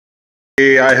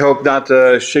I hope not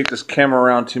to shake this camera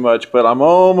around too much, but I'm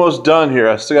almost done here.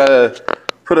 I still gotta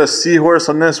put a seahorse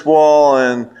on this wall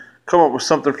and come up with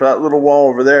something for that little wall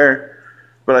over there.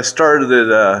 But I started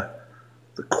at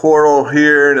the coral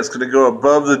here, and it's gonna go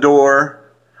above the door.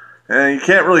 And you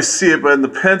can't really see it, but in the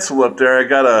pencil up there, I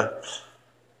got a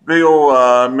big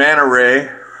old manta ray.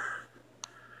 And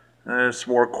there's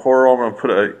some more coral. I'm gonna put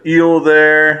an eel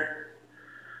there.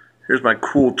 Here's my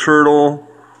cool turtle.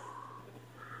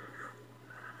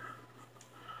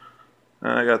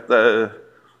 And I got the,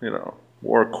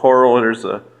 more coral. There's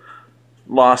a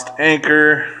lost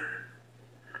anchor.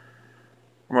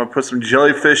 I'm going to put some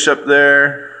jellyfish up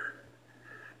there.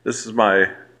 This is my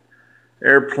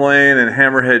airplane and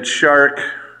hammerhead shark.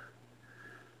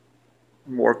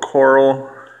 More coral.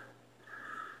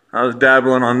 I was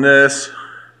dabbling on this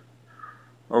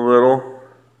a little.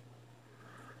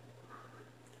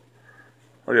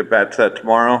 I'll get back to that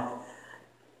tomorrow.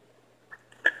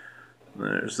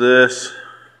 There's this.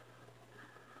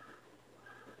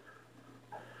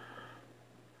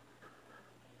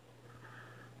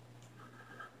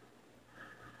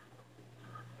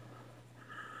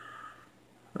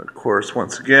 Of course,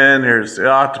 once again, here's the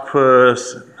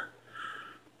octopus.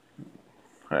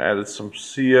 I added some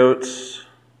sea oats.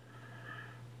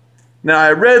 Now,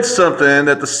 I read something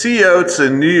that the sea oats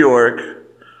in New York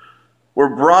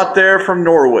were brought there from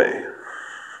Norway.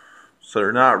 So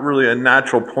they're not really a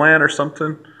natural plant or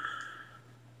something.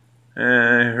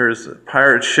 And here's a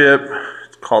pirate ship.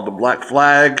 It's called the Black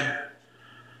Flag.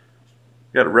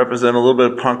 Got to represent a little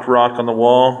bit of punk rock on the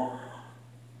wall.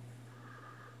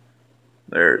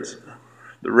 There's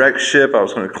the wreck ship. I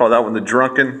was going to call that one the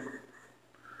Drunken.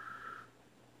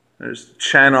 There's the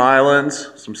Channel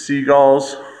Islands, some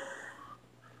seagulls.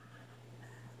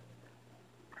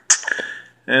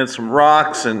 And some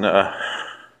rocks and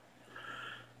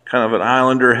kind of an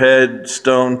islander head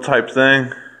stone type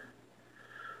thing.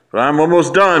 But I'm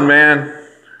almost done, man.